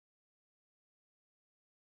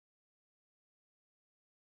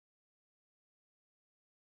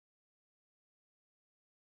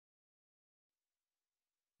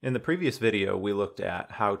In the previous video, we looked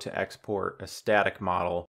at how to export a static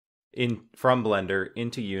model from Blender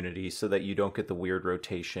into Unity so that you don't get the weird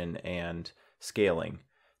rotation and scaling.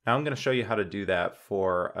 Now I'm going to show you how to do that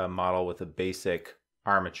for a model with a basic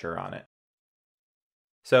armature on it.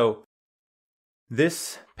 So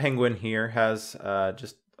this penguin here has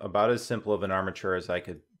just about as simple of an armature as I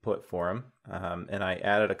could put for him. And I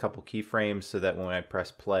added a couple keyframes so that when I press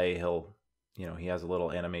play, he has a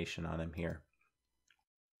little animation on him here.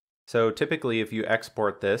 So typically if you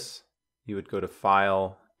export this, you would go to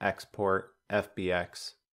File, Export,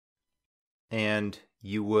 FBX, and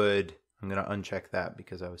you would, I'm going to uncheck that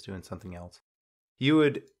because I was doing something else. You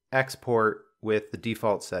would export with the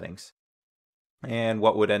default settings. And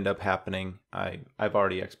what would end up happening, I've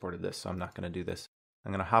already exported this, so I'm not going to do this.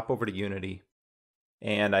 I'm going to hop over to Unity,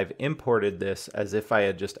 and I've imported this as if I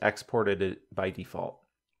had just exported it by default.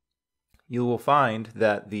 You will find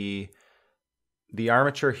that the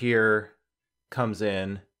armature here comes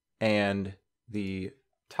in, and the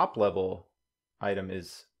top level item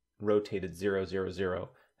is rotated 0, 0, 0,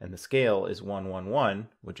 and the scale is 1, 1, 1,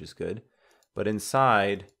 which is good. But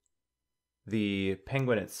inside, the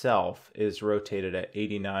penguin itself is rotated at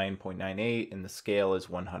 89.98, and the scale is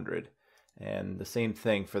 100. And the same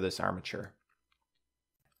thing for this armature.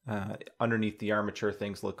 Underneath the armature,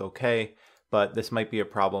 things look okay, but this might be a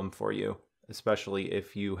problem for you, especially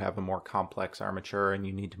if you have a more complex armature and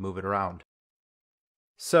you need to move it around.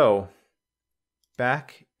 So,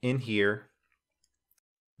 back in here,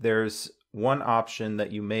 there's one option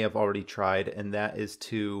that you may have already tried, and that is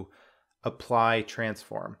to apply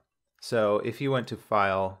transform. So if you went to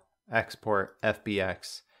File, Export,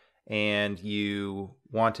 FBX, and you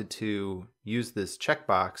wanted to use this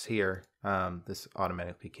checkbox here, this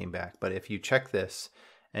automatically came back, but if you check this,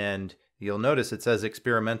 and you'll notice it says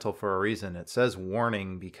experimental for a reason. It says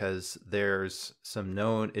warning because there's some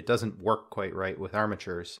known, it doesn't work quite right with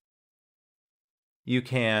armatures. You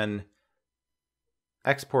can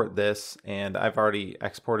export this, and I've already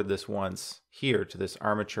exported this once here to this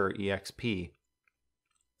Armature EXP.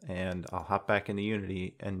 And I'll hop back into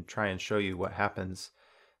Unity and try and show you what happens.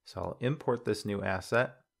 So I'll import this new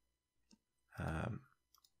asset,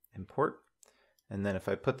 import, and then if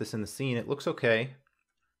I put this in the scene, it looks okay.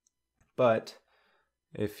 But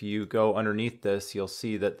if you go underneath this, you'll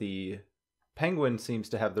see that the penguin seems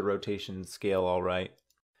to have the rotation scale all right,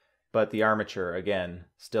 but the armature, again,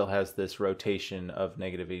 still has this rotation of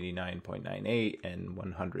negative 89.98 and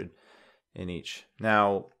 100 in each.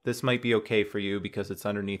 Now, this might be okay for you because it's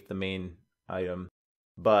underneath the main item,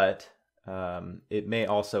 but it may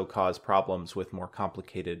also cause problems with more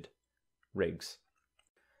complicated rigs.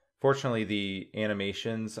 Fortunately, the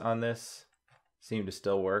animations on this seem to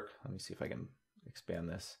still work. Let me see if I can expand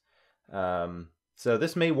this. So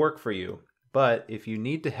this may work for you, but if you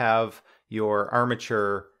need to have your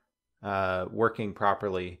armature working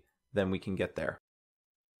properly, then we can get there.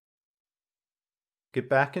 Get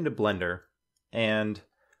back into Blender, and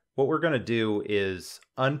what we're going to do is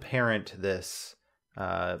unparent this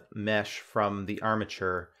mesh from the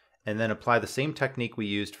armature and then apply the same technique we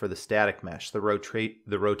used for the static mesh, the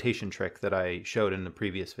rotation trick that I showed in the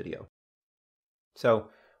previous video. So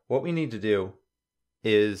what we need to do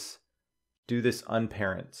is do this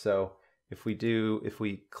unparent. So if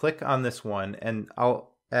we click on this one, and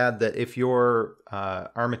I'll add that if your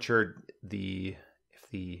armature, if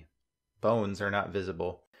the bones are not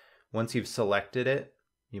visible, once you've selected it,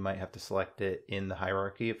 you might have to select it in the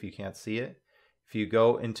hierarchy if you can't see it. If you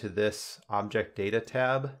go into this Object Data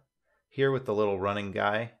tab here with the little running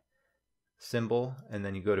guy symbol, and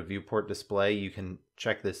then you go to Viewport Display, you can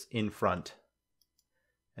check this in front,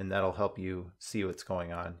 and that'll help you see what's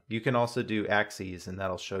going on. You can also do axes, and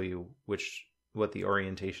that'll show you what the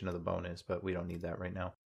orientation of the bone is, but we don't need that right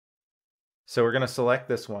now. So we're going to select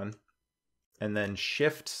this one, and then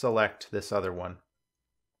Shift select this other one.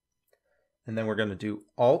 And then we're going to do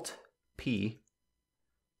Alt-P,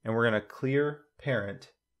 and we're going to clear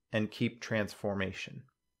parent and keep transformation.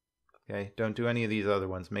 Okay, don't do any of these other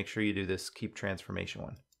ones. Make sure you do this keep transformation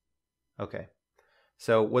one. Okay,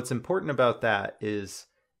 so what's important about that is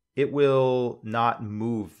it will not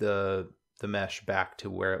move the mesh back to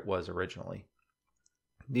where it was originally.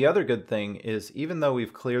 The other good thing is even though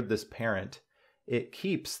we've cleared this parent, it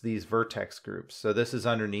keeps these vertex groups. So this is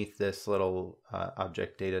underneath this little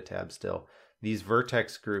Object Data tab still. These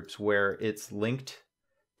vertex groups where it's linked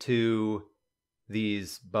to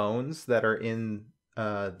these bones that are in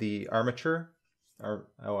the armature.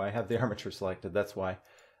 Oh, I have the armature selected, that's why.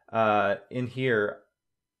 In here,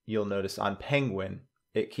 you'll notice on penguin,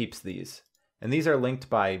 it keeps these. And these are linked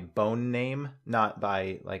by bone name, not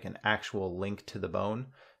by like an actual link to the bone.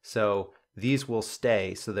 So these will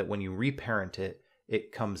stay so that when you reparent it,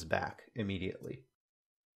 it comes back immediately.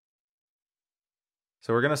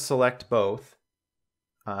 So we're going to select both,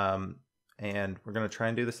 and we're going to try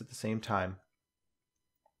and do this at the same time.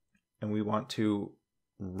 And we want to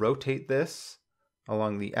rotate this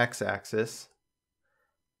along the x-axis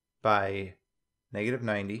by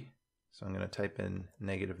 -90. So I'm going to type in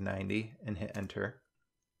 -90 and hit enter.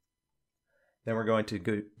 Then we're going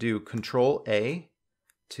to do Control A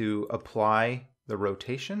to apply the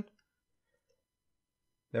rotation.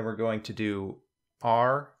 Then we're going to do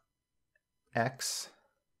R, X,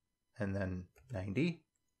 and then 90,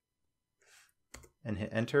 and hit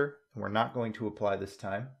enter. And we're not going to apply this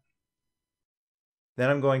time. Then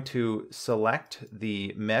I'm going to select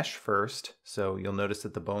the mesh first, so you'll notice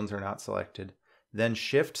that the bones are not selected. Then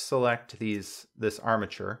Shift select this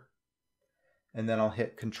armature, and then I'll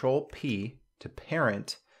hit Control P to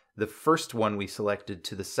parent the first one we selected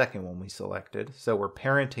to the second one we selected. So we're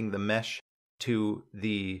parenting the mesh to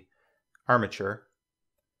the armature,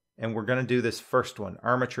 and we're going to do this first one,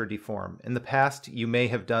 armature deform. In the past, you may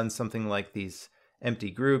have done something like these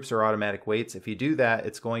empty groups or automatic weights. If you do that,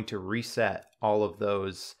 it's going to reset all of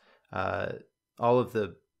those, all of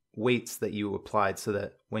the weights that you applied, so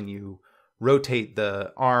that when you rotate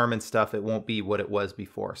the arm and stuff, it won't be what it was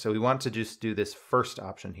before. So we want to just do this first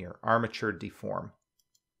option here, armature deform.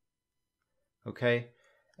 Okay,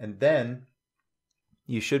 and then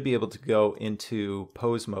you should be able to go into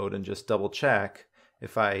pose mode and just double check.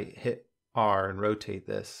 If I hit R and rotate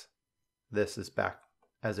this, this is back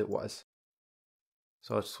as it was.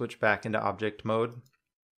 So I'll switch back into object mode,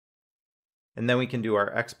 and then we can do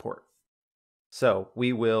our export. So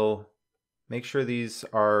we will make sure these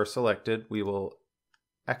are selected. We will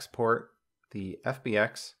export the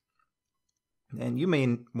FBX, and you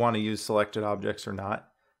may want to use selected objects or not.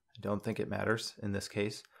 I don't think it matters in this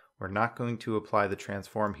case. We're not going to apply the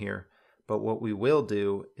transform here, but what we will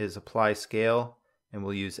do is apply scale, and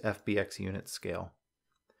we'll use FBX unit scale.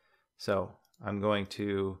 So I'm going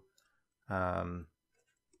to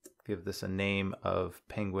give this a name of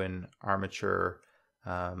penguin armature.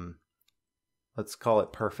 Let's call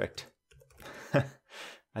it perfect.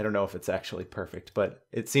 I don't know if it's actually perfect, but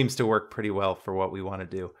it seems to work pretty well for what we want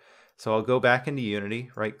to do. So I'll go back into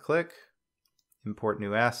Unity, right click, import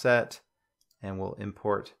new asset, and we'll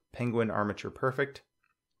import penguin armature perfect.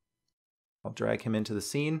 I'll drag him into the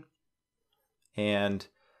scene, and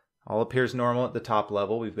all appears normal at the top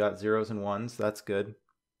level. We've got zeros and ones, that's good.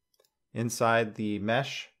 Inside the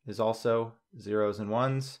mesh is also zeros and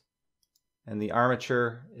ones, and the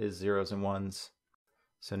armature is zeros and ones.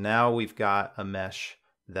 So now we've got a mesh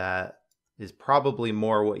that is probably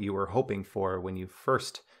more what you were hoping for when you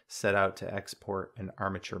first set out to export an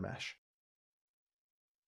armature mesh.